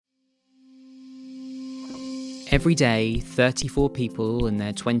Every day, 34 people in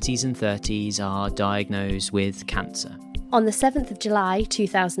their 20s and 30s are diagnosed with cancer. On the 7th of July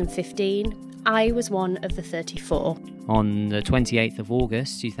 2015, I was one of the 34. On the 28th of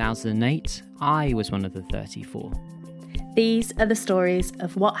August 2008, I was one of the 34. These are the stories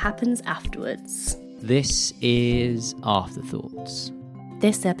of what happens afterwards. This is Afterthoughts.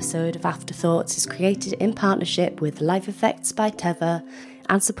 This episode of Afterthoughts is created in partnership with Live Effects by Teva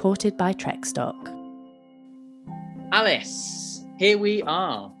and supported by Trekstock. Alice, here we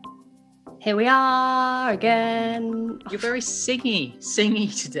are. Here we are again. You're very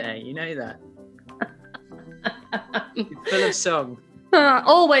singy today, you know that. You're full of song.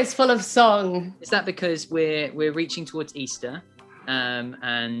 Always full of song. Is that because we're reaching towards Easter,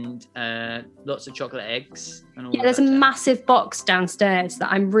 and lots of chocolate eggs? And all There's a that massive box downstairs that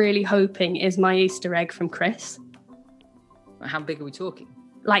I'm really hoping is my Easter egg from Chris. How big are we talking?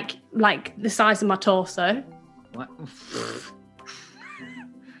 Like the size of my torso. What?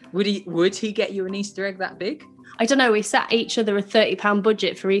 Would he get you an Easter egg that big? I don't know. We set each other a £30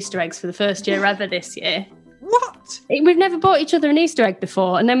 budget for Easter eggs for the first year ever this year. What? We've never bought each other an Easter egg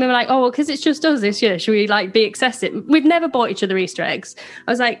before, and then we were like, "Oh, well, because it's just us this year, should we be excessive?" We've never bought each other Easter eggs.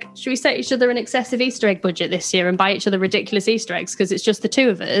 I was like, "Should we set each other an excessive Easter egg budget this year and buy each other ridiculous Easter eggs because it's just the two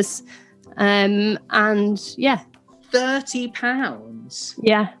of us?" And yeah, £30.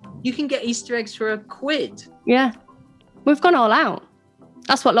 Yeah, you can get Easter eggs for £1. Yeah, we've gone all out.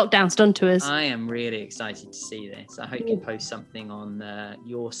 That's what lockdown's done to us. I am really excited to see this. I hope you post something on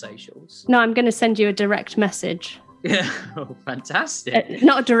your socials. No, I'm going to send you a direct message. Yeah, oh, fantastic.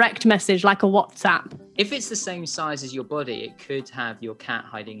 Not a direct message, like a WhatsApp. If it's the same size as your body, it could have your cat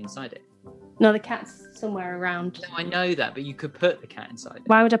hiding inside it. No, the cat's somewhere around. No, I know that, but you could put the cat inside it.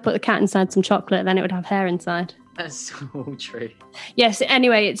 Why would I put the cat inside some chocolate? Then it would have hair inside. That's all true. Yes,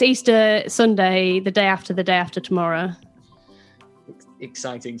 anyway, it's Easter Sunday, the day after tomorrow.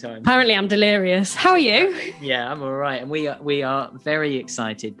 Exciting time. Apparently I'm delirious. How are you? Yeah, I'm all right. And we are very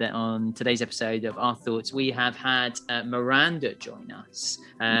excited that on today's episode of Our Thoughts, we have had Miranda join us.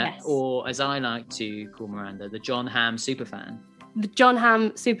 Yes. Or as I like to call Miranda, the Jon Hamm superfan. The Jon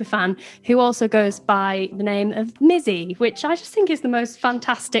Hamm superfan, who also goes by the name of Mizzy, which I just think is the most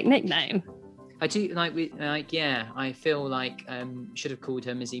fantastic nickname. I do I feel like should have called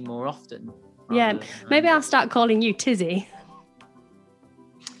her Mizzy more often. Yeah, maybe I'll start calling you Tizzy.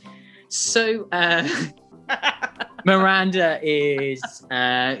 So Miranda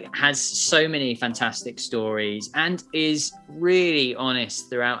has so many fantastic stories and is really honest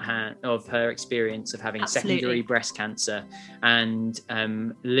throughout her experience of having secondary breast cancer and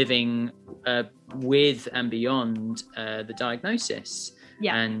living with and beyond the diagnosis.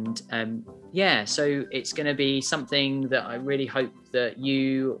 Yeah. And so it's going to be something that I really hope that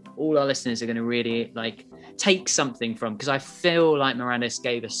all our listeners are going to really take something from, because I feel like Miranda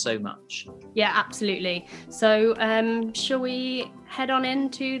gave us so much. Yeah, absolutely. So shall we head on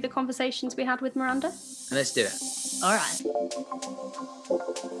into the conversations we had with Miranda? Let's do it. All right.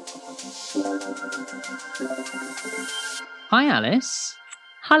 Hi, Alice.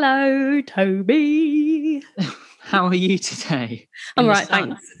 Hello, Toby. How are you today? I'm right,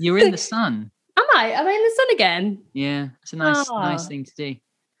 thanks. You're in the sun. Am I? Am I in the sun again? Yeah, it's a nice thing to do.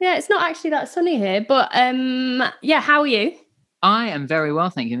 Yeah, it's not actually that sunny here, but how are you? I am very well,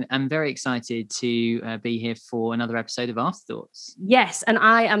 thank you. I'm very excited to be here for another episode of Afterthoughts. Yes, and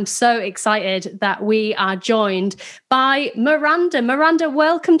I am so excited that we are joined by Miranda. Miranda,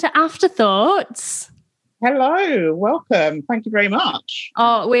 welcome to Afterthoughts. Hello, welcome. Thank you very much.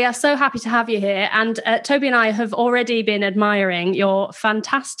 Oh, we are so happy to have you here. And Toby and I have already been admiring your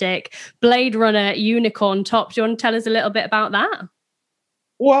fantastic Blade Runner unicorn top. Do you want to tell us a little bit about that?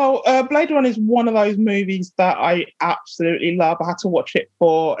 Well, Blade Runner is one of those movies that I absolutely love. I had to watch it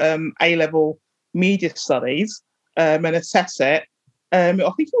for A-level media studies and assess it. I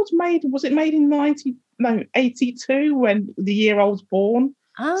think was it made in 82 when the year I was born?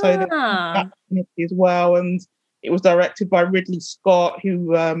 So that as well, and it was directed by Ridley Scott,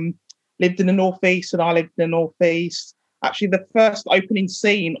 who lived in the Northeast, and I lived in the Northeast. Actually, the first opening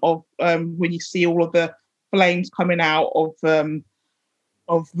scene of when you see all of the flames coming out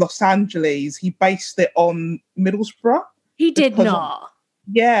of Los Angeles, he based it on Middlesbrough. He did not.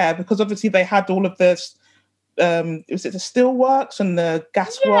 Because obviously they had all of this. Was it the steelworks and the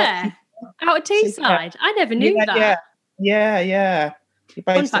gas works? Yeah, out of Teesside. I never knew that. Yeah.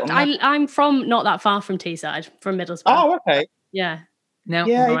 Fun fact, I'm from not that far from Teesside, from Middlesbrough. Oh, okay. Yeah. Now,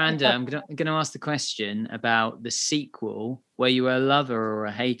 Miranda, I'm going to ask the question about the sequel. Were you a lover or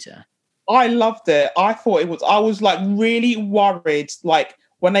a hater? I loved it. I thought I was really worried,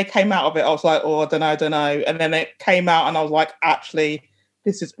 when they came out of it, I was like, oh, I don't know. And then it came out and I was like, actually,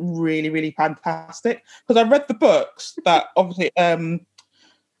 this is really, really fantastic. Because I read the books that obviously,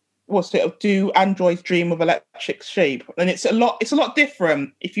 Do Androids Dream of Electric Sheep? And it's a lot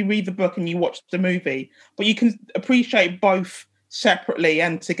different if you read the book and you watch the movie, but you can appreciate both separately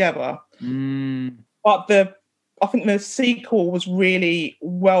and together. But I think the sequel was really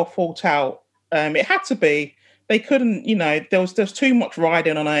well thought out. It had to be. They couldn't, there's too much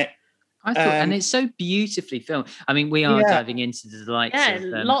riding on it. I thought, and it's so beautifully filmed. I mean, we are diving into the delights of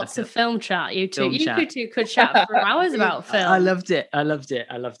lots of film chat. You two could chat for hours about film. I loved it.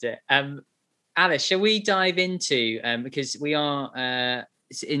 Alice, shall we dive into because we are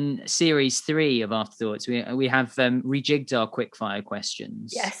in series 3 of Afterthoughts. We have rejigged our quickfire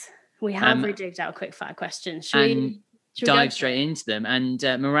questions. Yes, we have rejigged our quickfire questions. Should we dive straight into them? And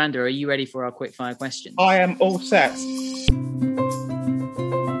Miranda, are you ready for our quickfire questions? I am all set.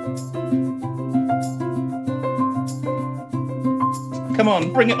 Come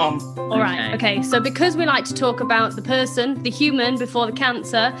on, bring it on. All right. Okay. So because we like to talk about the person, the human before the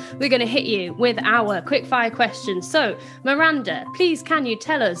cancer, we're going to hit you with our quickfire questions. So, Miranda, please can you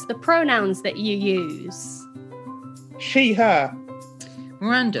tell us the pronouns that you use? She, her.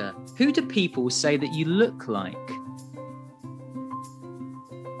 Miranda, who do people say that you look like?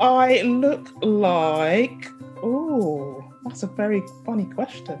 I look like... Oh, that's a very funny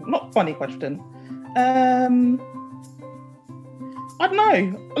question. Not funny question. I don't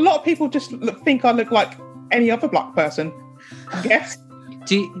know. A lot of people just think I look like any other black person, I guess.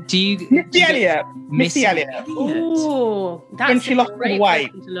 Do you... Missy Elliott. Missy Elliott. Oh, that's a great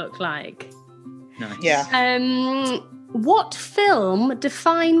person to look like. Nice. Yeah. What film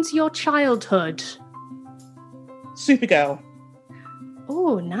defines your childhood? Supergirl.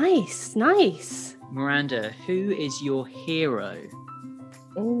 Oh, nice. Miranda, who is your hero?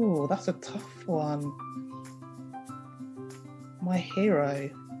 Oh, that's a tough one. My hero.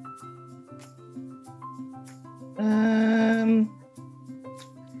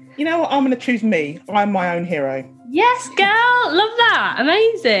 You know what? I'm going to choose me. I'm my own hero. Yes, girl. Love that.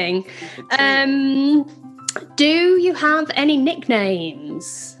 Amazing. Do you have any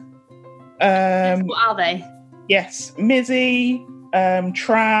nicknames? Yes, what are they? Yes. Mizzy,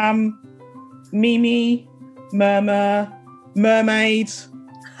 Tram, Mimi, Murmur, Mermaid,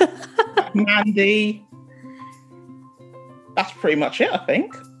 Mandy. That's pretty much it, I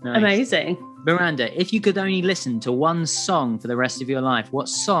think. Nice. Amazing. Miranda, if you could only listen to one song for the rest of your life, what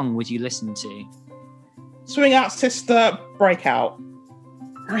song would you listen to? Swing Out Sister, Breakout.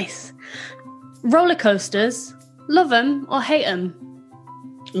 Nice. Roller coasters, love them or hate them?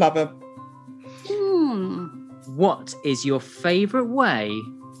 Love them. What is your favourite way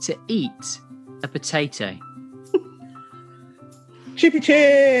to eat a potato? Chippy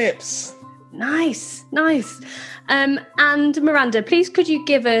chips. Nice. And Miranda, please could you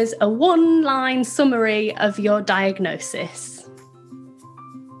give us a 1-line summary of your diagnosis?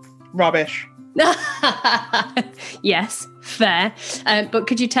 Rubbish. Yes, fair. But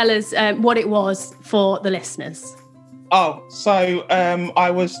could you tell us what it was for the listeners? Oh, so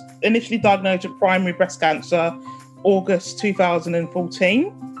I was initially diagnosed with primary breast cancer August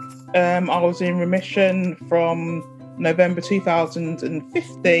 2014. I was in remission from November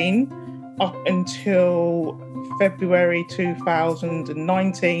 2015 up until February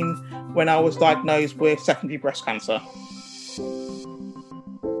 2019 when I was diagnosed with secondary breast cancer.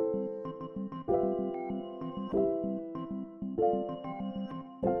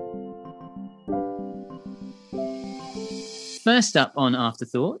 First up on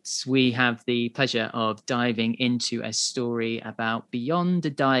Afterthoughts, we have the pleasure of diving into a story about beyond the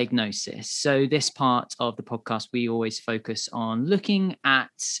diagnosis. So this part of the podcast, we always focus on looking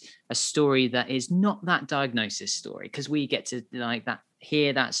at a story that is not that diagnosis story, because we get to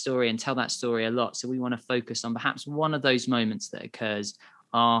hear that story and tell that story a lot. So we want to focus on perhaps one of those moments that occurs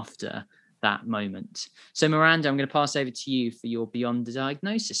after that moment. So Miranda, I'm going to pass over to you for your beyond the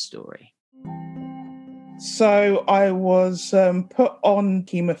diagnosis story. So I was put on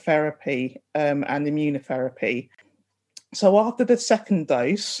chemotherapy and immunotherapy. So after the second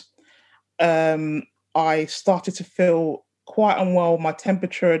dose, I started to feel quite unwell. My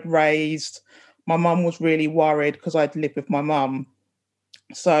temperature had raised. My mum was really worried because I'd lived with my mum.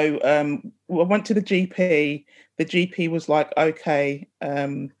 So I went to the GP. The GP was like, okay,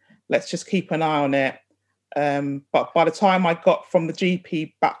 let's just keep an eye on it. But by the time I got from the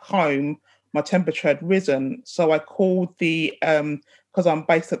GP back home, my temperature had risen. So I called because I'm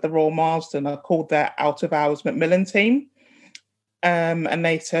based at the Royal Marsden, I called their out of hours Macmillan team. And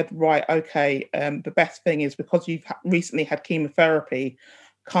they said, right, okay, the best thing is because you've recently had chemotherapy,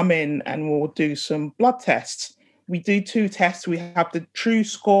 come in and we'll do some blood tests. We do 2 tests. We have the true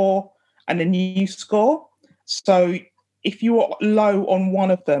score and the new score. So if you were low on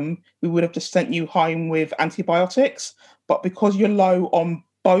one of them, we would have just sent you home with antibiotics. But because you're low on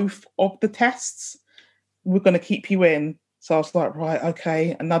both of the tests, we're going to keep you in. So I was like, right,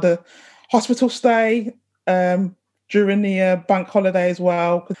 okay, another hospital stay during the bank holiday as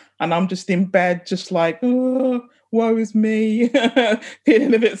well. And I'm just in bed, just like, oh, woe is me,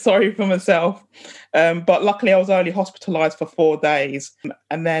 feeling a bit sorry for myself. But luckily I was only hospitalised for 4 days.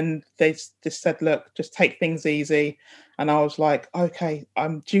 And then they just said, look, just take things easy. And I was like, okay,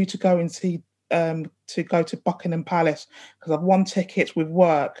 I'm due to go and see, to go to Buckingham Palace because I've won tickets with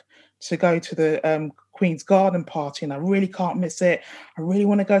work to go to the Queen's Garden party, and I really can't miss it. I really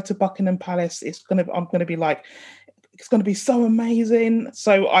want to go to Buckingham Palace. I'm going to be like, it's going to be so amazing.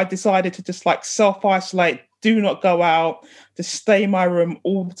 So I decided to just like self-isolate, do not go out, just stay in my room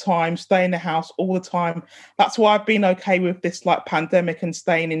all the time, stay in the house all the time. That's why I've been okay with this like pandemic and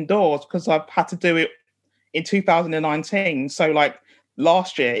staying indoors, because I've had to do it in 2019. So like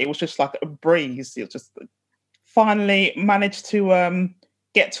last year, it was just like a breeze. It was just finally managed to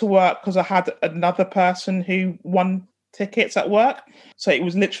get to work because I had another person who won tickets at work. So it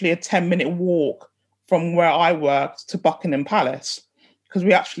was literally a 10-minute walk from where I worked to Buckingham Palace, because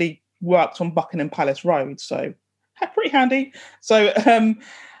we actually worked on Buckingham Palace Road. So pretty handy. So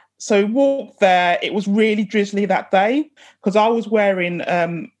walked there. It was really drizzly that day because I was wearing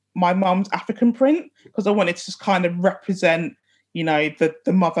my mum's African print because I wanted to just kind of represent, you know,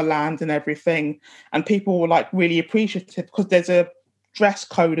 the motherland and everything. And people were like really appreciative because there's a dress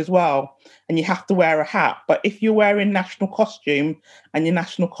code as well, and you have to wear a hat. But if you're wearing national costume and your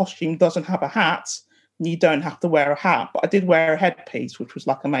national costume doesn't have a hat, you don't have to wear a hat. But I did wear a headpiece, which was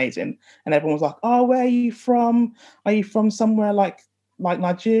like amazing. And everyone was like, oh, where are you from? Are you from somewhere like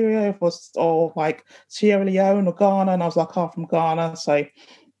Nigeria or like Sierra Leone or Ghana? And I was like, oh, from Ghana. So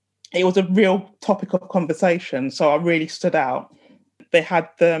it was a real topic of conversation. So I really stood out. They had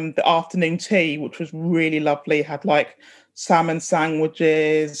the afternoon tea, which was really lovely. Had like salmon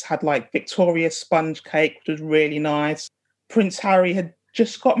sandwiches, had like Victoria sponge cake, which was really nice. Prince Harry had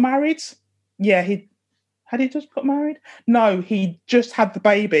just got married. Yeah, had he just got married? No, he just had the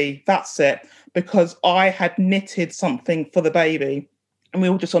baby. That's it. Because I had knitted something for the baby. And we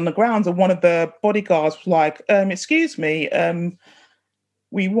were just on the grounds, and one of the bodyguards was like, excuse me,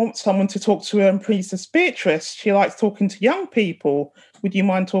 we want someone to talk to Princess Beatrice. She likes talking to young people. Would you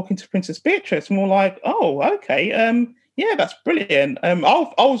mind talking to Princess Beatrice? And we're like, oh, okay. Yeah, that's brilliant. I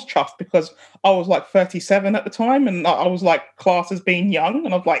was chuffed because I was like 37 at the time, and I was like classed as being young.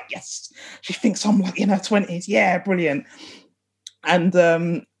 And I was like, yes, she thinks I'm like in her 20s. Yeah, brilliant.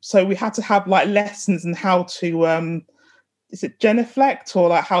 And so we had to have like lessons in how to, is it genuflect, or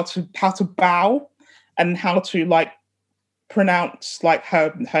like how to bow and how to like pronounce like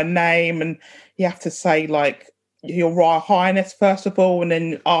her name. And you have to say like your Royal Highness first of all, and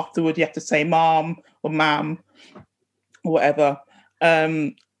then afterward you have to say ma'am or ma'am or whatever.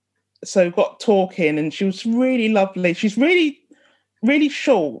 So got talking, and she was really lovely. She's really, really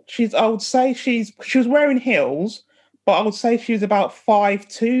short. I would say she was wearing heels, but I would say she was about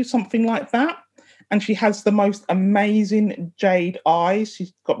 5'2", something like that. And she has the most amazing jade eyes.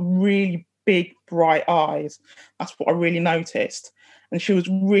 She's got really big, bright eyes. That's what I really noticed. And she was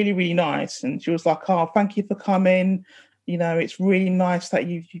really, really nice. And she was like, oh, thank you for coming. You know, it's really nice that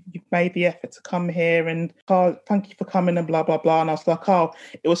you've made the effort to come here, and oh, thank you for coming, and blah, blah, blah. And I was like, oh,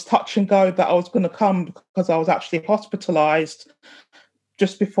 it was touch and go that I was going to come because I was actually hospitalised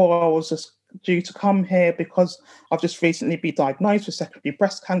just before I was just due to come here because I've just recently been diagnosed with secondary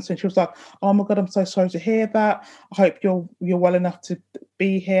breast cancer. And she was like, oh my God, I'm so sorry to hear that. I hope you're well enough to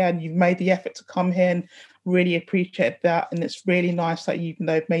be here, and you've made the effort to come here, and really appreciate that. And it's really nice that you've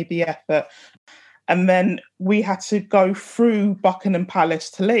made the effort. And then we had to go through Buckingham Palace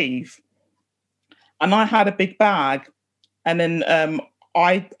to leave. And I had a big bag. And then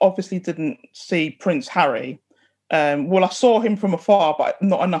I obviously didn't see Prince Harry. Well, I saw him from afar, but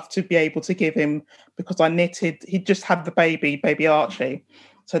not enough to be able to give him, because I knitted. He just had the baby Archie.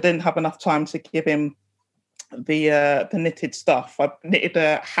 So I didn't have enough time to give him the knitted stuff. I knitted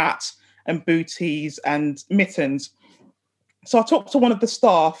a hat and booties and mittens. So I talked to one of the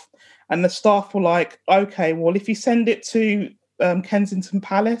staff, and the staff were like, okay, well, if you send it to Kensington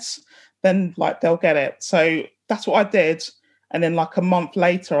Palace, then like they'll get it. So that's what I did. And then like a month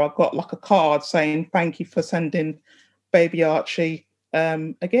later, I got like a card saying, thank you for sending baby Archie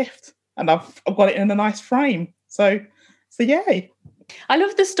a gift. And I've got it in a nice frame. So yay. I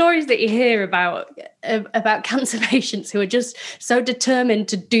love the stories that you hear about cancer patients who are just so determined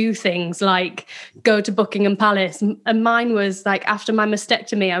to do things like go to Buckingham Palace. And mine was like, after my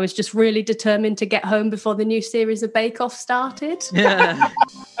mastectomy, I was just really determined to get home before the new series of Bake Off started. Yeah.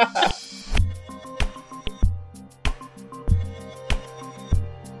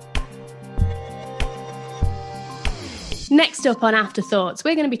 Next up on Afterthoughts,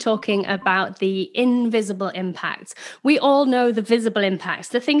 we're going to be talking about the invisible impacts. We all know the visible impacts,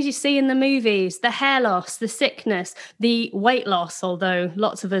 the things you see in the movies, the hair loss, the sickness, the weight loss, although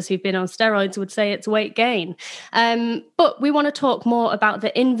lots of us who've been on steroids would say it's weight gain. But we want to talk more about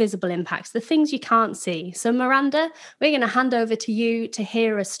the invisible impacts, the things you can't see. So Miranda, we're going to hand over to you to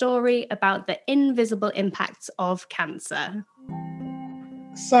hear a story about the invisible impacts of cancer.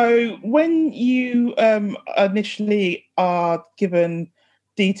 So when you initially are given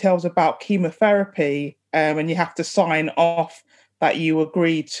details about chemotherapy and you have to sign off that you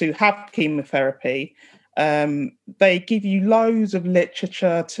agree to have chemotherapy, they give you loads of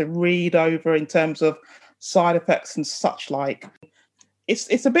literature to read over in terms of side effects and such like.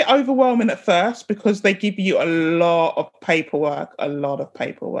 It's a bit overwhelming at first because they give you a lot of paperwork.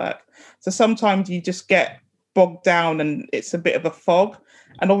 So sometimes you just get bogged down and it's a bit of a fog.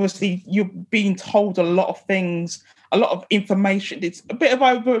 And obviously you're being told a lot of things, a lot of information. It's a bit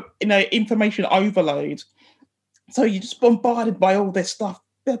of information overload. So you're just bombarded by all this stuff,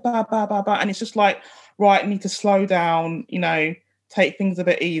 and it's just like, right, I need to slow down, take things a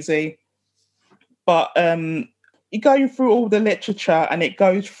bit easy. But you're going through all the literature and it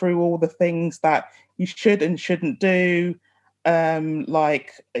goes through all the things that you should and shouldn't do,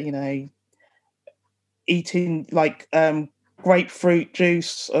 eating grapefruit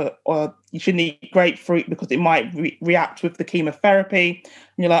juice, or you shouldn't eat grapefruit because it might react with the chemotherapy.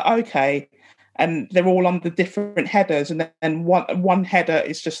 And you're like, okay. And they're all under different headers. And then one header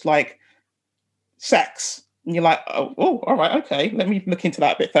is just like sex. And you're like, oh, all right, okay. Let me look into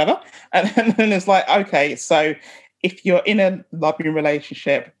that a bit further. And then it's like, okay, so if you're in a loving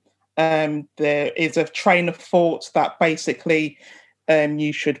relationship, there is a train of thought that basically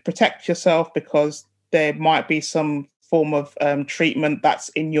you should protect yourself because there might be some form of treatment that's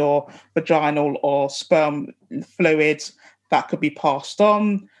in your vaginal or sperm fluids that could be passed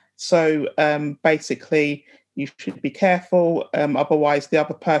on. So basically, you should be careful. Otherwise, the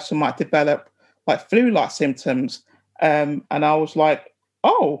other person might develop like flu-like symptoms. And I was like,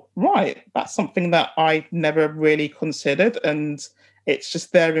 oh, right, that's something that I never really considered. And it's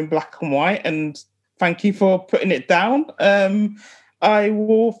just there in black and white. And thank you for putting it down. I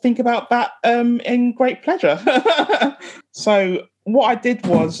will think about that in great pleasure. So what I did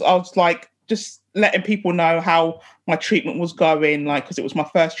was I was like just letting people know how my treatment was going, like, because it was my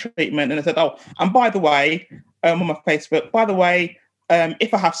first treatment. And I said, oh, and by the way, on my Facebook, by the way,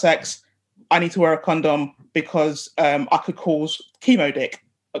 if I have sex, I need to wear a condom because I could cause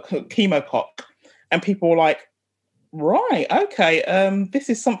chemocock. And people were like, right, okay, this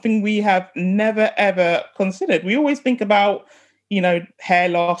is something we have never, ever considered. We always think about, hair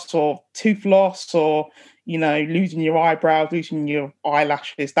loss or tooth loss or, losing your eyebrows, losing your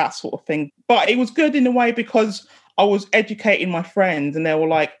eyelashes, that sort of thing. But it was good in a way because I was educating my friends and they were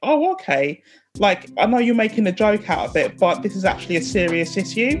like, oh, okay. Like, I know you're making a joke out of it, but this is actually a serious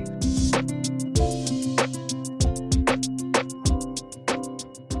issue.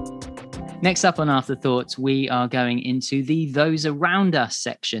 Next up on Afterthoughts, we are going into the Those Around Us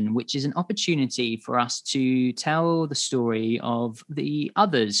section, which is an opportunity for us to tell the story of the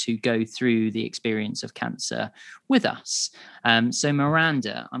others who go through the experience of cancer with us. So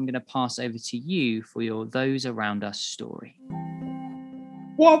Miranda, I'm going to pass over to you for your Those Around Us story.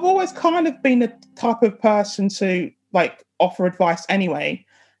 Well, I've always kind of been the type of person to offer advice anyway,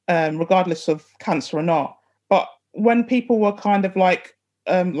 regardless of cancer or not. But when people were kind of like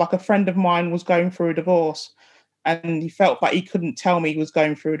a friend of mine was going through a divorce and he felt like he couldn't tell me he was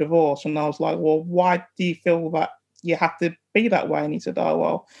going through a divorce. And I was like, well, why do you feel that you have to be that way? And he said, oh,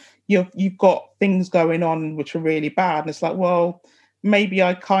 well, you've got things going on which are really bad. And it's like, well, maybe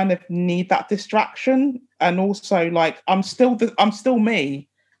I kind of need that distraction. And also I'm still me,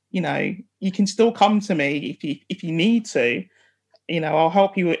 you can still come to me if you need to, I'll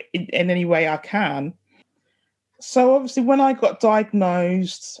help you in any way I can. So obviously when I got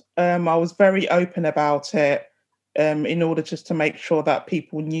diagnosed, I was very open about it in order just to make sure that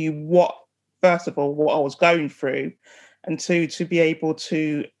people knew first of all, what I was going through, and to be able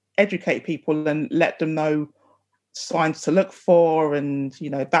to educate people and let them know signs to look for and,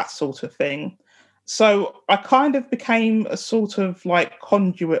 that sort of thing. So I kind of became a sort of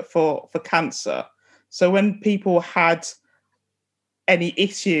conduit for cancer. So when people had any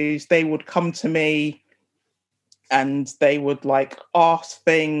issues, they would come to me and they would like ask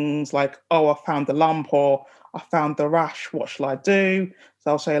things like, oh, I found the lump, or I found the rash, what shall I do?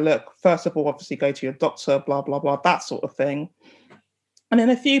 So I'll say, look, first of all, obviously go to your doctor, blah, blah, blah, that sort of thing. And then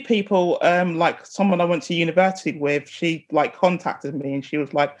a few people, like someone I went to university with, she like contacted me and she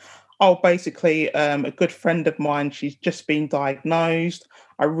was like, oh, basically a good friend of mine, she's just been diagnosed.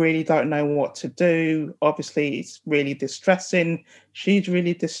 I really don't know what to do. Obviously, it's really distressing. She's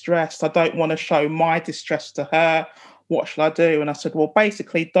really distressed. I don't want to show my distress to her. What shall I do? And I said, well,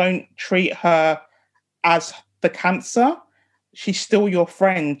 basically, don't treat her as the cancer. She's still your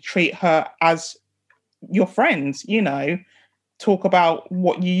friend. Treat her as your friend, you know. Talk about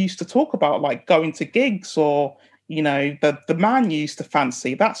what you used to talk about, like going to gigs or, you know, the man you used to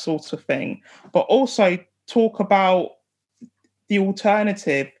fancy, that sort of thing. But also talk about the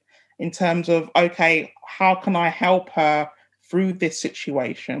alternative in terms of, okay, how can I help her through this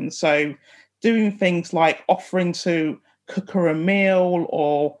situation? So doing things like offering to cook her a meal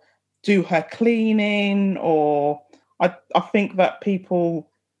or do her cleaning, or I think that people,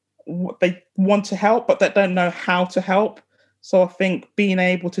 they want to help, but they don't know how to help. So I think being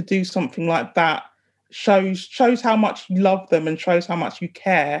able to do something like that shows how much you love them and shows how much you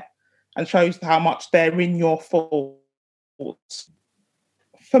care and shows how much they're in your thoughts.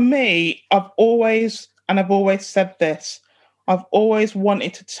 For me, I've always said this, I've always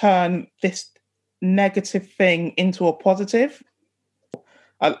wanted to turn this negative thing into a positive.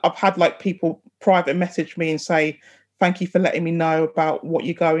 I've had like people private message me and say, thank you for letting me know about what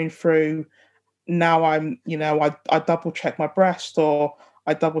you're going through. Now I'm, you know, I double check my breast, or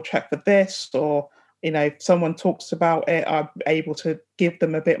I double check for this, or, you know, if someone talks about it, I'm able to give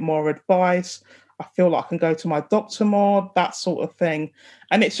them a bit more advice. I feel like I can go to my doctor more, that sort of thing.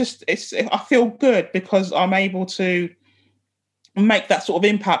 And I feel good because I'm able to make that sort of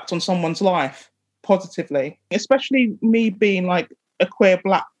impact on someone's life positively, especially me being like a queer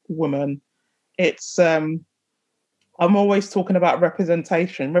Black woman. It's, I'm always talking about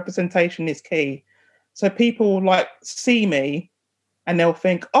representation. Representation is key. So people like see me and they'll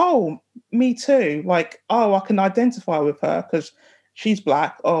think, oh, me too. Like, oh, I can identify with her because she's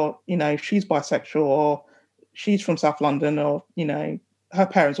Black, or, you know, she's bisexual, or she's from South London, or, you know, her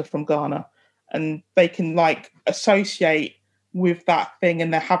parents are from Ghana. And they can like associate with that thing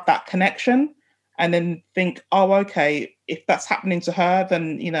and they have that connection and then think, oh, okay, if that's happening to her,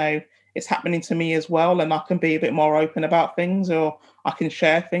 then, you know, it's happening to me as well. And I can be a bit more open about things, or I can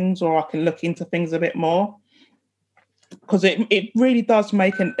share things, or I can look into things a bit more. Because it really does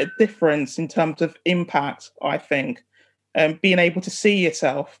make a difference in terms of impact, I think. Being able to see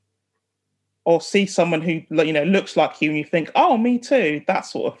yourself or see someone who, you know, looks like you and you think, oh, me too, that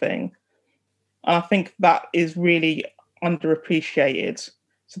sort of thing. And I think that is really underappreciated.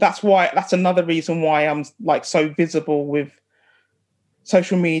 So that's another reason why I'm like so visible with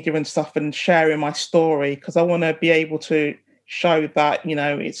social media and stuff and sharing my story, because I want to be able to show that, you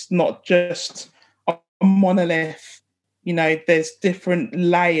know, it's not just a monolith, you know, there's different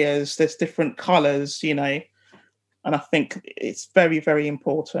layers, there's different colors, you know, and I think it's very, very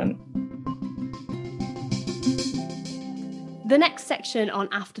important. The next section on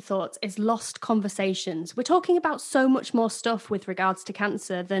Afterthoughts is lost conversations. We're talking about so much more stuff with regards to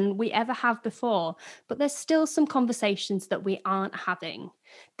cancer than we ever have before, but there's still some conversations that we aren't having.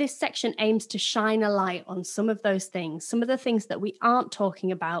 This section aims to shine a light on some of those things, some of the things that we aren't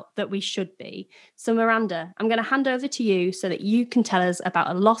talking about that we should be. So Miranda, I'm going to hand over to you so that you can tell us about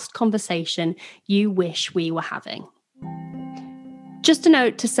a lost conversation you wish we were having. Just a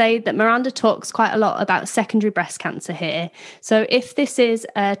note to say that Miranda talks quite a lot about secondary breast cancer here. So if this is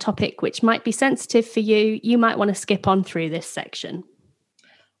a topic which might be sensitive for you, you might want to skip on through this section.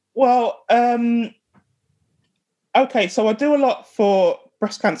 Well, okay, so I do a lot for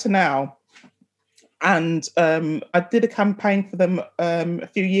breast cancer now. And I did a campaign for them a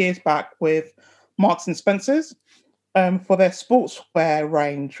few years back with Marks and Spencer's for their sportswear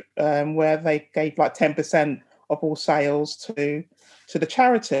range, where they gave like 10% of all sales to the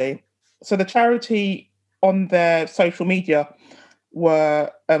charity. So the charity on their social media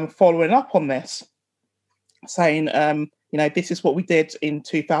were following up on this, saying, you know, this is what we did in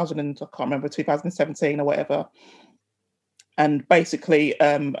 2017 or whatever. And basically,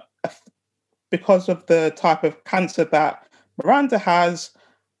 because of the type of cancer that Miranda has,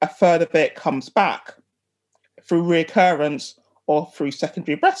 a third of it comes back through recurrence or through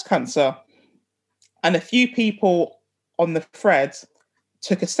secondary breast cancer. And a few people on the thread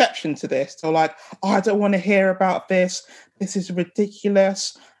took exception to this. They're like, oh, I don't want to hear about this. This is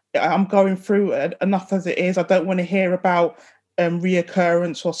ridiculous. I'm going through it enough as it is. I don't want to hear about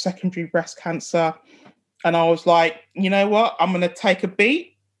reoccurrence or secondary breast cancer. And I was like, you know what? I'm going to take a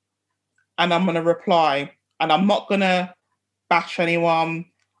beat and I'm going to reply. And I'm not going to bash anyone.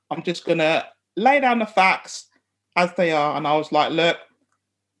 I'm just going to lay down the facts as they are. And I was like, look,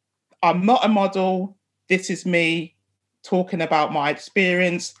 I'm not a model. This is me talking about my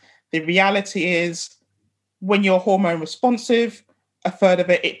experience. The reality is, when you're hormone responsive, a third of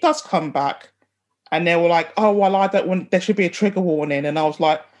it does come back. And they were like, oh, well, I don't want, there should be a trigger warning. And I was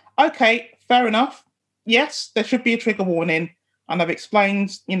like, okay, fair enough. Yes, there should be a trigger warning. And I've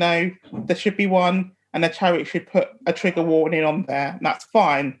explained, there should be one, and the charity should put a trigger warning on there. And that's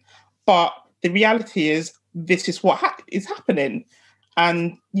fine. But the reality is, this is what is happening.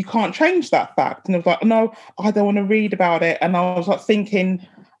 And you can't change that fact. And I was like, no, I don't want to read about it. And I was like thinking,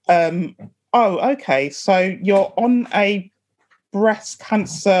 oh, okay, so you're on a breast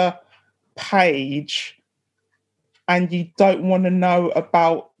cancer page and you don't want to know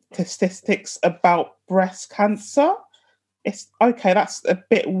about statistics about breast cancer? It's okay, that's a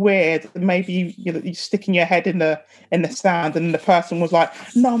bit weird. Maybe you're sticking your head in the sand. And the person was like,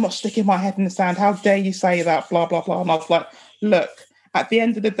 no, I'm not sticking my head in the sand. How dare you say that? Blah, blah, blah. And I was like, look, at the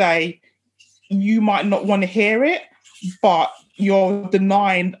end of the day, you might not want to hear it, but you're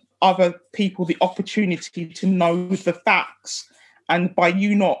denying other people the opportunity to know the facts. And by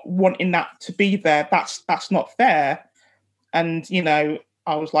you not wanting that to be there, that's not fair. And,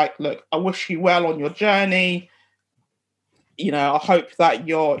 I was like, look, I wish you well on your journey. I hope that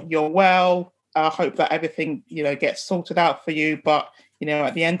you're well. I hope that everything, gets sorted out for you. But,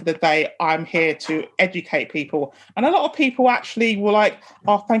 at the end of the day, I'm here to educate people. And a lot of people actually were like,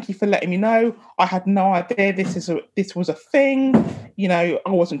 oh, thank you for letting me know. I had no idea this was a thing. I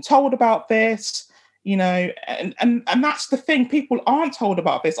wasn't told about this, and that's the thing. People aren't told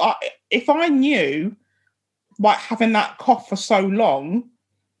about this. If I knew, like, having that cough for so long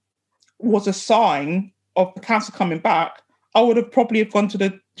was a sign of the cancer coming back, I would have probably gone to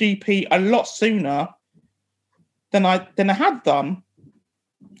the GP a lot sooner than I had done.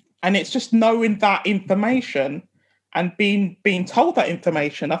 And it's just knowing that information and being told that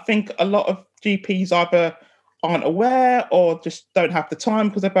information. I think a lot of GPs either aren't aware or just don't have the time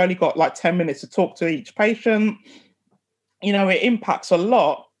because they've only got like 10 minutes to talk to each patient. It impacts a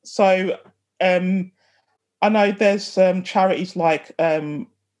lot. So I know there's charities like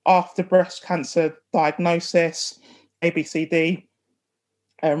After Breast Cancer Diagnosis, ABCD,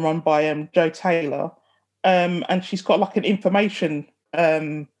 run by Jo Taylor. And she's got like an information,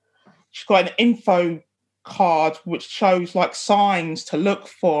 she's got an info card which shows like signs to look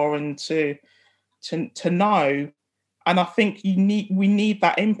for and to know. And I think we need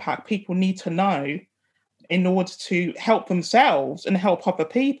that impact. People need to know in order to help themselves and help other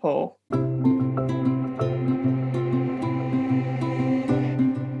people.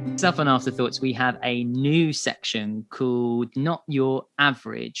 Self and Afterthoughts, we have a new section called Not Your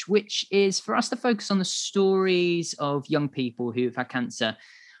Average, which is for us to focus on the stories of young people who have had cancer,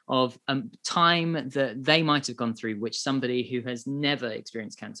 of time that they might have gone through, which somebody who has never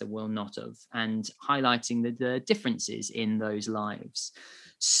experienced cancer will not have, and highlighting the differences in those lives.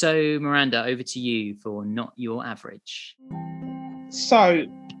 So, Miranda, over to you for Not Your Average. So,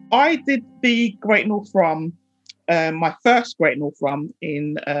 I did the Great North Run, my first Great North Run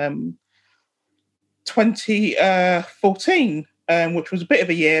in 2014, which was a bit of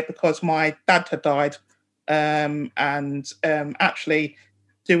a year because my dad had died, and actually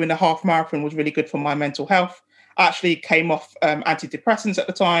doing a half marathon was really good for my mental health. I actually came off antidepressants at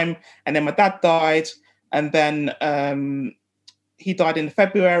the time, and then my dad died, and then he died in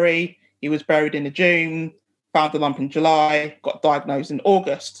February. He was buried in June, found a lump in July, got diagnosed in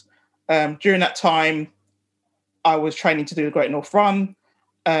August. During that time, I was training to do the Great North Run,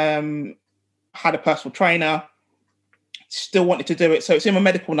 had a personal trainer, still wanted to do it. So it's in my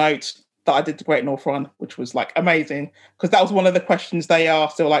medical notes that I did the Great North Run, which was like amazing, because that was one of the questions they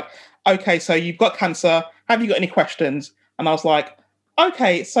asked. They were like, okay, so you've got cancer. Have you got any questions? And I was like,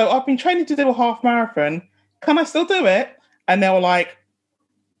 okay, so I've been training to do a half marathon. Can I still do it? And they were like,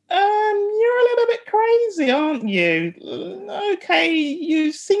 you're a little bit crazy, aren't you? Okay,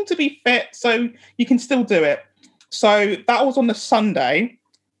 you seem to be fit, so you can still do it. So that was on the Sunday.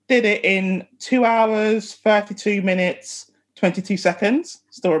 Did it in 2 hours, 32 minutes, 22 seconds.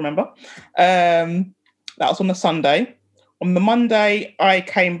 Still remember. That was on the Sunday. On the Monday, I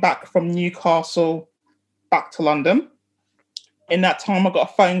came back from Newcastle back to London. In that time, I got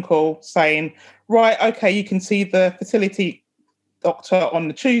a phone call saying, right, okay, you can see the fertility doctor on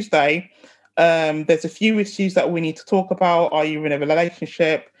the Tuesday. There's a few issues that we need to talk about. Are you in a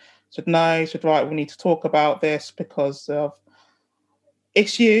relationship? I said, no. I said, right, we need to talk about this because of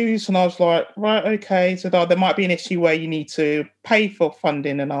issues, and I was like, right, okay. So there might be an issue where you need to pay for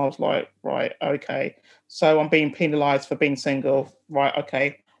funding, and I was like, right, okay. So I'm being penalised for being single, right?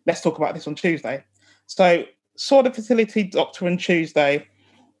 Okay, let's talk about this on Tuesday. So saw the fertility doctor on Tuesday.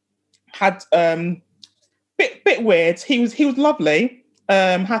 Had bit weird. He was lovely.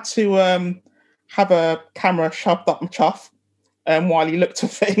 Had to have a camera shoved up my chuff while he looked at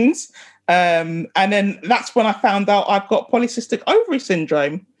things. And then that's when I found out I've got polycystic ovary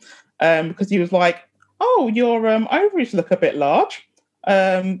syndrome, because he was like, oh, your ovaries look a bit large.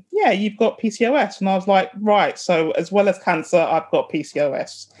 Yeah, you've got PCOS. And I was like, right, so as well as cancer, I've got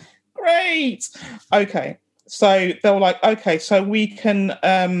PCOS. Great. Okay. So they were like, okay, so we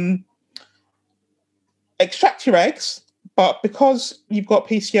can extract your eggs, but because you've got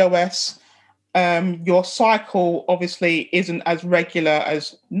PCOS, your cycle obviously isn't as regular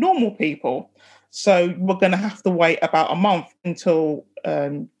as normal people. So we're going to have to wait about a month until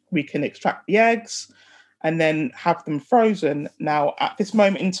we can extract the eggs and then have them frozen. Now, at this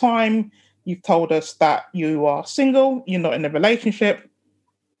moment in time, you've told us that you are single, you're not in a relationship.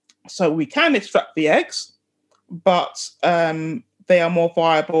 So we can extract the eggs, but they are more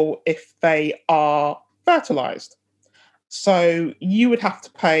viable if they are fertilized. So you would have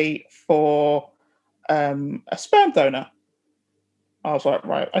to pay for a sperm donor. I was like,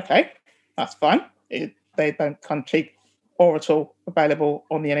 right, okay, that's fine. They don't come cheap or at all available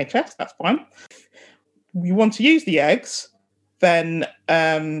on the NHS. That's fine. If you want to use the eggs, then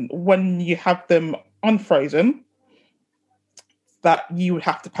when you have them unfrozen, that you would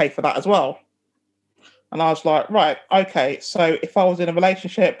have to pay for that as well. And I was like, right, okay, so if I was in a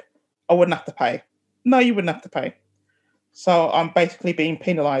relationship, I wouldn't have to pay. No, you wouldn't have to pay. So I'm basically being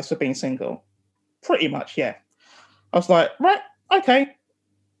penalised for being single. Pretty much, yeah. I was like, right, okay,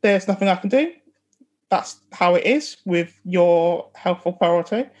 there's nothing I can do. That's how it is with your health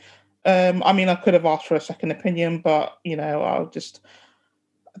authority. I mean, I could have asked for a second opinion, but, you know,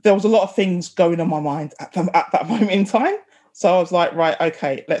 there was a lot of things going on my mind at that moment in time. So I was like, right,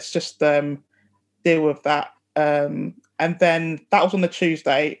 okay, let's just deal with that. And then that was on the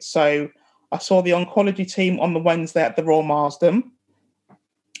Tuesday. So I saw the oncology team on the Wednesday at the Royal Marsden,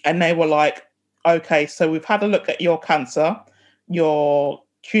 and they were like, okay, so we've had a look at your cancer. Your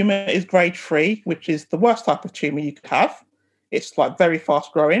tumour is grade 3, which is the worst type of tumour you could have. It's like very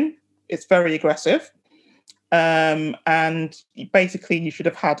fast growing. It's very aggressive. And basically you should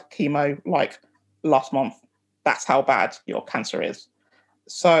have had chemo like last month. That's how bad your cancer is.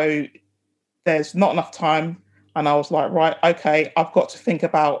 So there's not enough time. And I was like, right, okay, I've got to think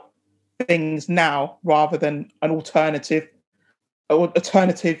about things now rather than an alternative,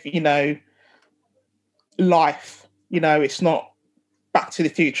 you know, life. You know, it's not Back to the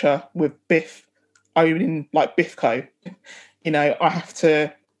Future with Biff owning like Biffco. You know, I have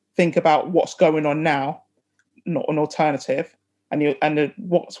to think about what's going on now, not an alternative. And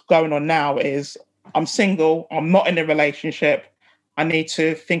what's going on now is I'm single, I'm not in a relationship. I need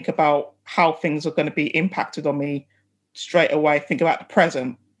to think about how things are going to be impacted on me straight away, think about the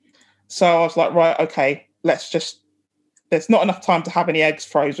present. So I was like, right, okay, there's not enough time to have any eggs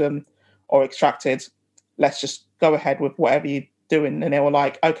frozen or extracted. Let's just go ahead with whatever you're doing. And they were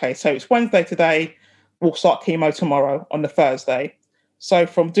like, okay, so it's Wednesday today. We'll start chemo tomorrow on the Thursday. So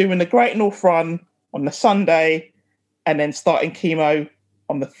from doing the Great North Run on the Sunday and then starting chemo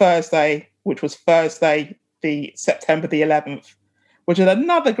on the Thursday, which was Thursday, the September the 11th, which is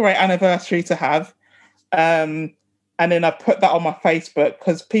another great anniversary to have. And then I put that on my Facebook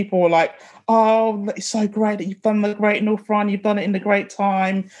because people were like, oh, it's so great that you've done the Great North Run. You've done it in the great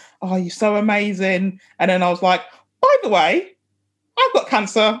time. Oh, you're so amazing. And then I was like, by the way, I've got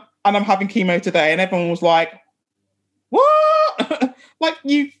cancer and I'm having chemo today. And everyone was like, what? Like,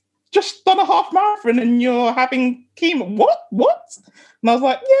 you've just done a half marathon and you're having chemo. What? And I was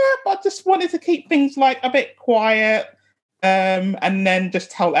like, yeah, but I just wanted to keep things like a bit quiet, and then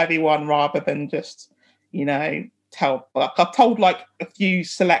just tell everyone rather than just, you know, I've told like a few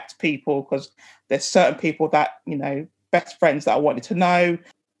select people because there's certain people that, you know, best friends that I wanted to know.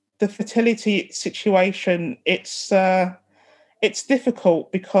 The fertility situation, it's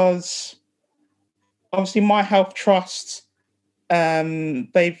difficult because obviously my health trust,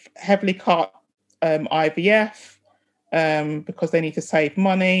 they've heavily cut IVF because they need to save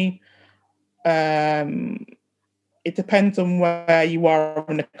money. It depends on where you are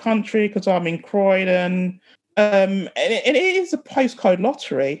in the country because I'm in Croydon. And it is a postcode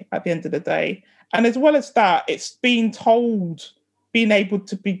lottery at the end of the day. And as well as that, it's being able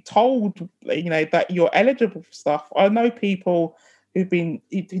to be told, you know, that you're eligible for stuff. I know people who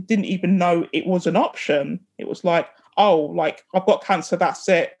didn't even know it was an option. It was like, oh, like I've got cancer, that's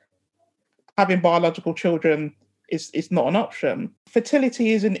it. Having biological children is not an option.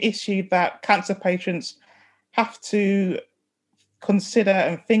 Fertility is an issue that cancer patients have to consider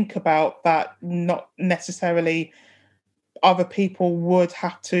and think about, that not necessarily other people would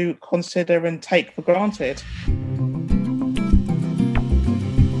have to consider and take for granted.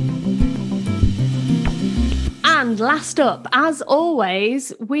 And last up, as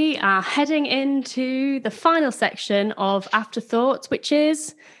always, we are heading into the final section of Afterthoughts, which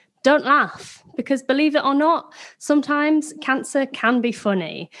is don't laugh. Because believe it or not, sometimes cancer can be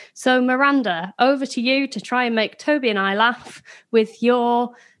funny. So Miranda, over to you to try and make Toby and I laugh with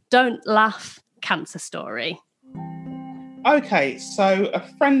your don't laugh cancer story. Okay, so a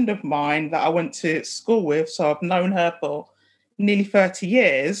friend of mine that I went to school with, so I've known her for nearly 30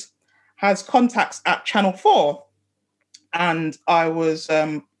 years, has contacts at Channel 4. And I was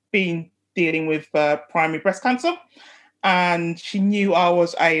dealing with primary breast cancer. And she knew I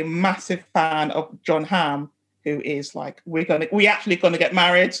was a massive fan of Jon Hamm, who is like, we actually gonna get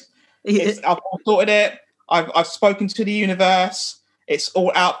married. I've sorted it. I've spoken to the universe. It's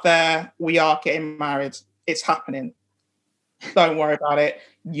all out there. We are getting married. It's happening. Don't worry about it.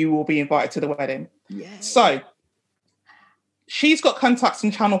 You will be invited to the wedding. Yay. So she's got contacts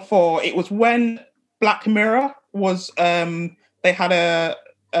in Channel 4. It was when Black Mirror was, they had a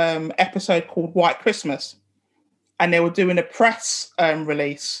episode called White Christmas, and they were doing a press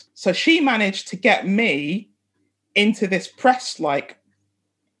release. So she managed to get me into this press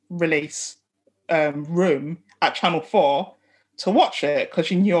release room at Channel 4 to watch it, because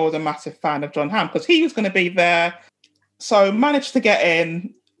she knew I was a massive fan of Jon Hamm, because he was going to be there. So managed to get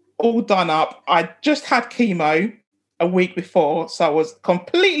in, all done up. I just had chemo a week before, so I was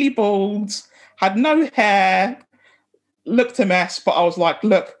completely bald, had no hair, looked a mess, but I was like,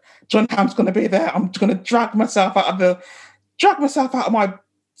 look, Jon Hamm's going to be there. I'm going to drag myself out of my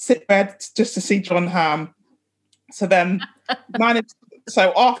sick bed just to see Jon Hamm. So then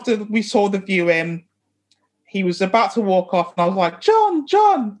so after we saw the viewing, he was about to walk off, and I was like,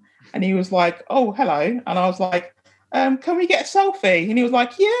 John. And he was like, oh, hello. And I was like, can we get a selfie? And he was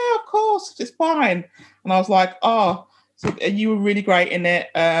like, yeah, of course, it's fine. And I was like, oh, so you were really great in it.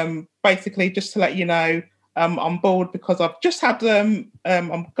 Basically, just to let you know, I'm bored because I've just had,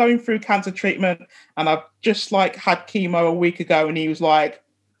 I'm going through cancer treatment, and I've just had chemo a week ago. And he was like,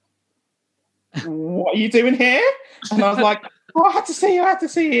 what are you doing here? And I was like, oh, I had to see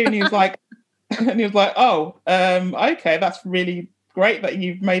you. And he was like, oh, okay, that's really great that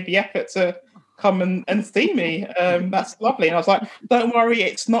you've made the effort to come and see me. That's lovely. And I was like, don't worry,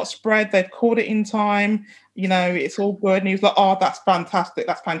 it's not spread. They've caught it in time. You know, it's all good. And he was like, oh, that's fantastic.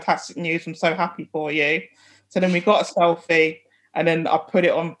 That's fantastic news. I'm so happy for you. So then we got a selfie, and then I put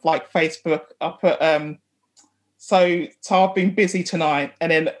it on Facebook. I put, so I've been busy tonight. And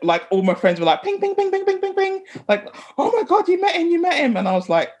then all my friends were like, ping, ping, ping, ping, ping, ping, ping. Like, oh my God, you met him. And I was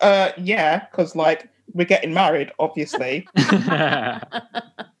like, yeah, because we're getting married, obviously.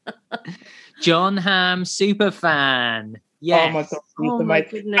 Jon Hamm, super fan. Yes. Oh my God, he's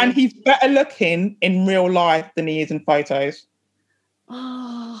amazing. And he's better looking in real life than he is in photos.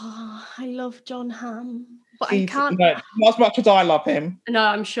 Oh, I love Jon Hamm. But I can't. No, not as much as I love him. No,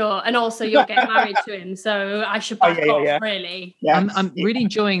 I'm sure. And also, you're getting married to him, so I should back off, really. Yeah. I'm really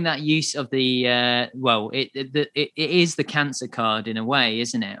enjoying that use of the. It is the cancer card in a way,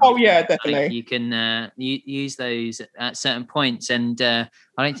 isn't it? Oh yeah, definitely. You can use those at certain points, and I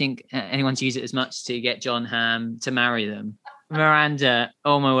don't think anyone's used it as much to get Jon Hamm to marry them. Miranda,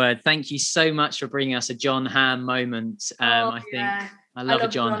 oh my word! Thank you so much for bringing us a Jon Hamm moment. I love a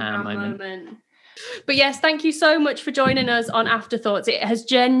Jon Hamm moment. But yes, thank you so much for joining us on Afterthoughts. It has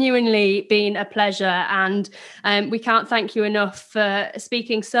genuinely been a pleasure, and we can't thank you enough for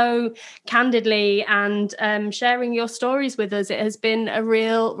speaking so candidly and sharing your stories with us. It has been a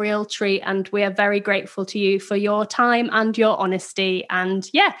real treat, and we are very grateful to you for your time and your honesty and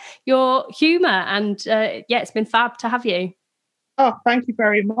your humour. And it's been fab to have you. Oh, thank you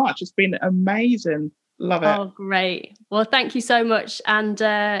very much. It's been amazing. Love it. Oh, great. Well, thank you so much. And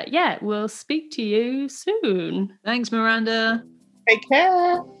we'll speak to you soon. Thanks, Miranda. Take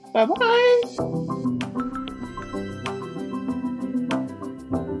care. Bye-bye.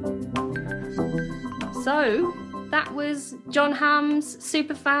 So that was Jon Hamm's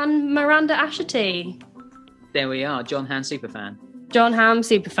superfan, Miranda Asherty. There we are, Jon Hamm superfan. Jon Hamm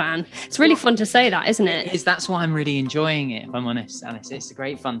superfan. It's really fun to say that, isn't it? It is. That's why I'm really enjoying it, if I'm honest, Alice. It's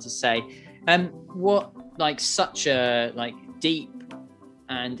great fun to say. What such a deep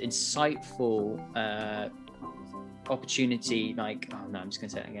and insightful opportunity. I'm just gonna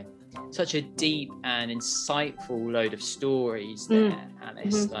say it again. such a deep and insightful load of stories there,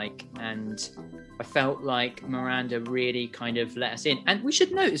 Alice. Like, and I felt like Miranda really kind of let us in. And we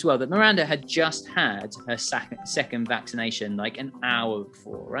should note as well that Miranda had just had her second vaccination like an hour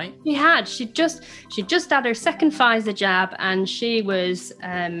before, right? She'd just had her second Pfizer jab, and she was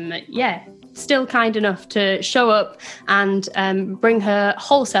still kind enough to show up and bring her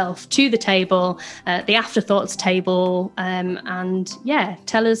whole self to the table, the Afterthoughts table, and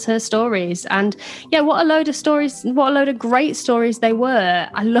tell us her stories. And what a load of great stories they were.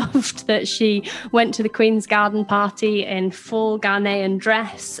 I loved that she went to the Queen's Garden party in full Ghanaian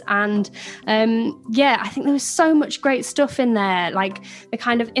dress, and I think there was so much great stuff in there, like the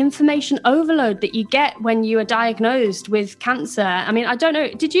kind of information overload that you get when you are diagnosed with cancer. I mean, I don't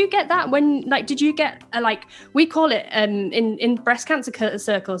know, did you get that when, like, did you get we call it in breast cancer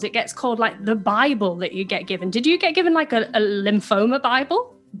circles, it gets called like the Bible that you get given. Did you get given like a lymphoma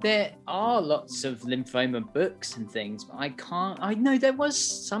Bible? There are lots of lymphoma books and things, but I know there was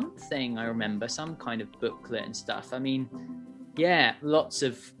something, I remember, some kind of booklet and stuff. I mean, lots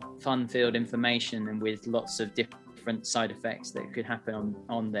of fun-filled information and with lots of different side effects that could happen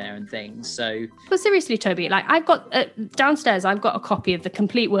on there and things. So, but seriously, Toby, like I've got downstairs, I've got a copy of the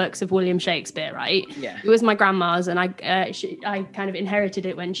complete works of William Shakespeare, right? Yeah, it was my grandma's, and I kind of inherited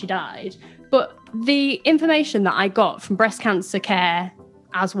it when she died. But the information that I got from breast cancer care,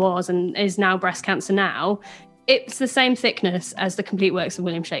 as was and is now Breast Cancer Now, it's the same thickness as the complete works of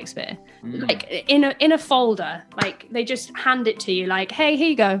William Shakespeare. Like in a folder, like they just hand it to you, like, hey, here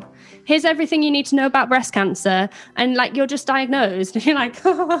you go. Here's everything you need to know about breast cancer. And like, you're just diagnosed. And you're like,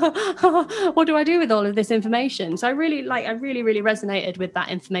 what do I do with all of this information? So I really resonated with that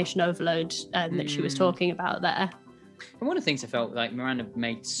information overload that she was talking about there. And one of the things I felt like Miranda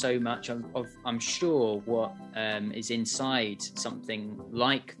made so much of I'm sure, what is inside something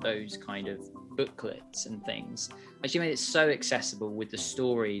like those kind of booklets and things. She made it so accessible with the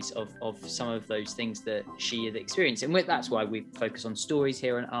stories of some of those things that she had experienced. And that's why we focus on stories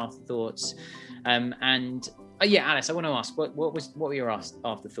here on Afterthoughts. Alice, I want to ask, what were your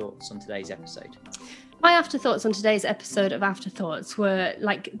afterthoughts on today's episode? My afterthoughts on today's episode of Afterthoughts were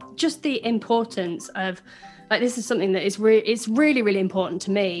like just the importance of, like, this is something that is it's really, really important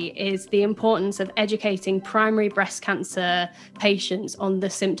to me, is the importance of educating primary breast cancer patients on the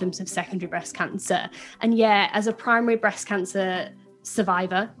symptoms of secondary breast cancer. And as a primary breast cancer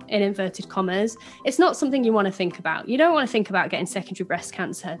survivor, in inverted commas, it's not something you want to think about. You don't want to think about getting secondary breast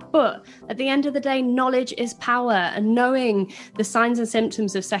cancer, but at the end of the day, knowledge is power, and knowing the signs and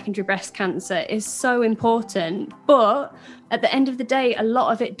symptoms of secondary breast cancer is so important. But at the end of the day, a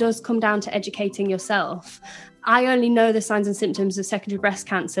lot of it does come down to educating yourself. I only know the signs and symptoms of secondary breast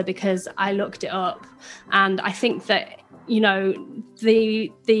cancer because I looked it up, and I think that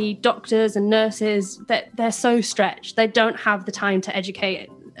the doctors and nurses, that they're so stretched, they don't have the time to educate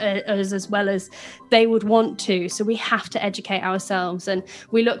us as well as they would want to. So we have to educate ourselves, and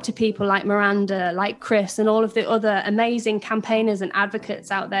we look to people like Miranda, like Chris, and all of the other amazing campaigners and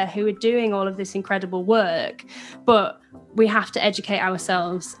advocates out there who are doing all of this incredible work. But we have to educate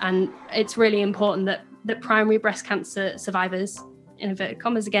ourselves, and it's really important that primary breast cancer survivors, in inverted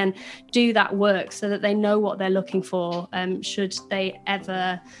commas again, do that work so that they know what they're looking for should they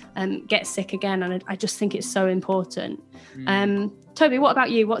ever get sick again. And I just think it's so important. Toby, what about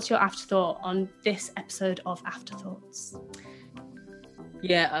you? What's your afterthought on this episode of Afterthoughts?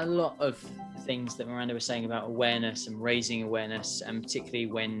 A lot of things that Miranda was saying about awareness and raising awareness, and particularly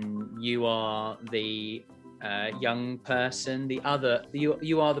when you are the young person, you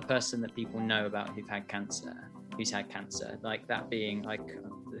are the person that people know about who's had cancer, like that being like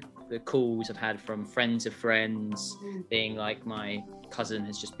the calls I've had from friends of friends being like, my cousin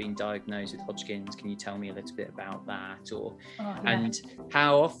has just been diagnosed with Hodgkin's, can you tell me a little bit about that? And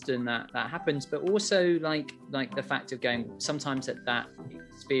how often that happens, but also like the fact of going, sometimes that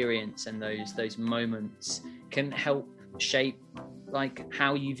experience and those moments can help shape like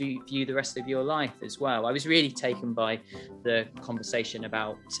how you view the rest of your life as well. I was really taken by the conversation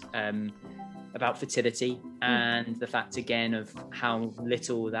about fertility and the fact again of how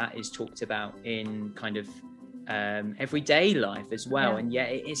little that is talked about in kind of everyday life as well. And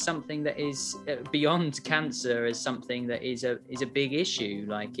yet it is something that is beyond cancer, as something that is a big issue,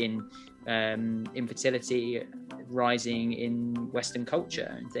 like in infertility rising in Western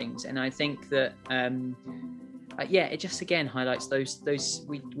culture and things. And I think that it just again highlights those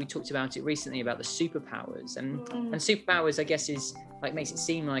we talked about it recently about the superpowers, and superpowers, I guess, is like makes it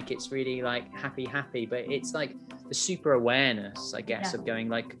seem like it's really like happy, but it's like the super awareness, I guess, of going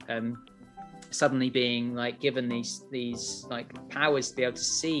like suddenly being like given these like powers to be able to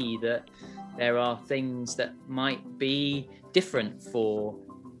see that there are things that might be different for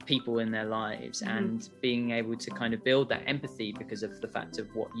people in their lives, and being able to kind of build that empathy because of the fact of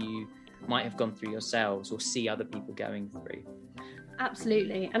what you might have gone through yourselves or see other people going through.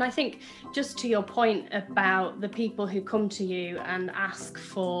 Absolutely. And I think just to your point about the people who come to you and ask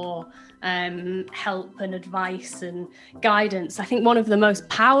for help and advice and guidance, I think one of the most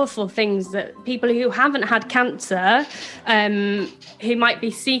powerful things that people who haven't had cancer, who might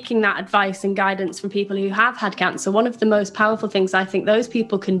be seeking that advice and guidance from people who have had cancer, one of the most powerful things I think those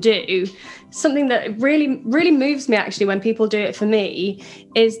people can do, something that really, really moves me actually when people do it for me,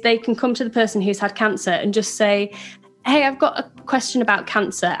 is they can come to the person who's had cancer and just say, hey, I've got a question about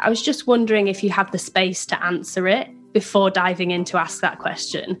cancer. I was just wondering if you have the space to answer it before diving in to ask that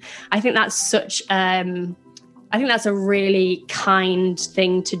question. I think that's such, I think that's a really kind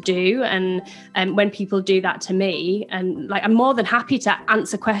thing to do. And when people do that to me, and like, I'm more than happy to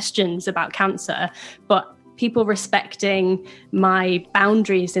answer questions about cancer, but people respecting my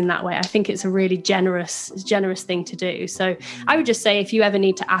boundaries in that way, I think it's a really generous thing to do. So I would just say, if you ever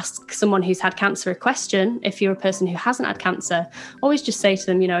need to ask someone who's had cancer a question, if you're a person who hasn't had cancer, always just say to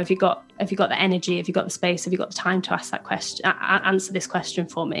them, you know, have you got the energy, have you got the space, have you got the time to ask that question, answer this question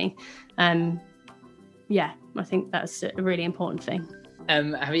for me? Yeah, I think that's a really important thing.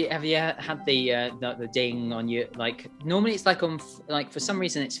 Have you had the ding on you? Like, normally it's like on, like, for some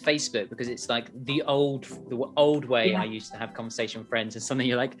reason it's Facebook, because it's like the old way. I used to have conversation with friends, and suddenly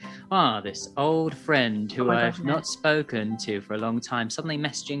you're like, this old friend who I've not spoken to for a long time suddenly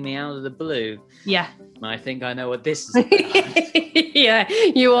messaging me out of the blue. Yeah, I think I know what this is about. Yeah,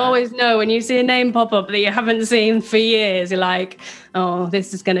 you always know when you see a name pop up that you haven't seen for years. You're like, oh,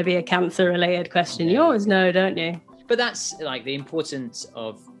 this is going to be a cancer related question. You always know, don't you? But that's like the importance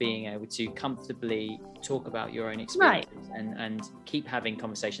of being able to comfortably talk about your own experiences, right, and keep having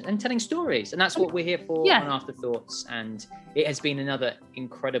conversations and telling stories. And that's what we're here for on Afterthoughts. And it has been another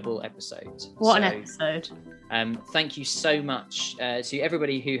incredible episode. What an episode. Thank you so much to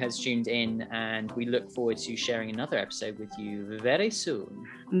everybody who has tuned in, and we look forward to sharing another episode with you very soon.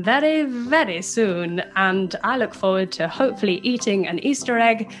 Very, very soon. And I look forward to hopefully eating an Easter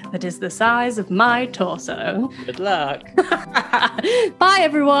egg that is the size of my torso. Good luck. Bye,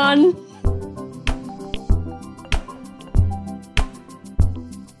 everyone.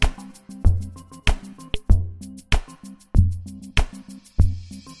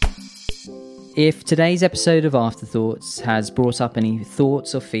 If today's episode of Afterthoughts has brought up any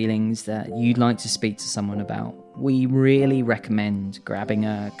thoughts or feelings that you'd like to speak to someone about, we really recommend grabbing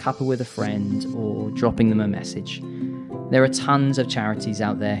a cuppa with a friend or dropping them a message. There are tons of charities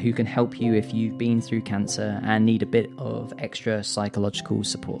out there who can help you if you've been through cancer and need a bit of extra psychological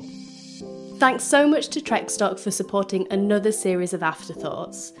support. Thanks so much to Trekstock for supporting another series of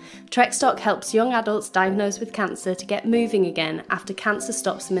Afterthoughts. Trekstock helps young adults diagnosed with cancer to get moving again after cancer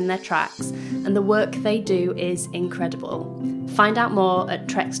stops them in their tracks, and the work they do is incredible. Find out more at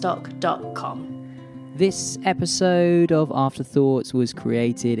trekstock.com. This episode of Afterthoughts was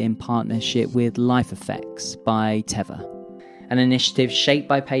created in partnership with Life Effects by Teva, an initiative shaped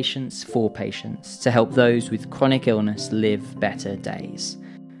by patients for patients to help those with chronic illness live better days.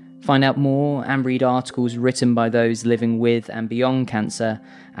 Find out more and read articles written by those living with and beyond cancer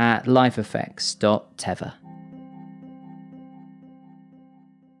at lifeeffects.teva.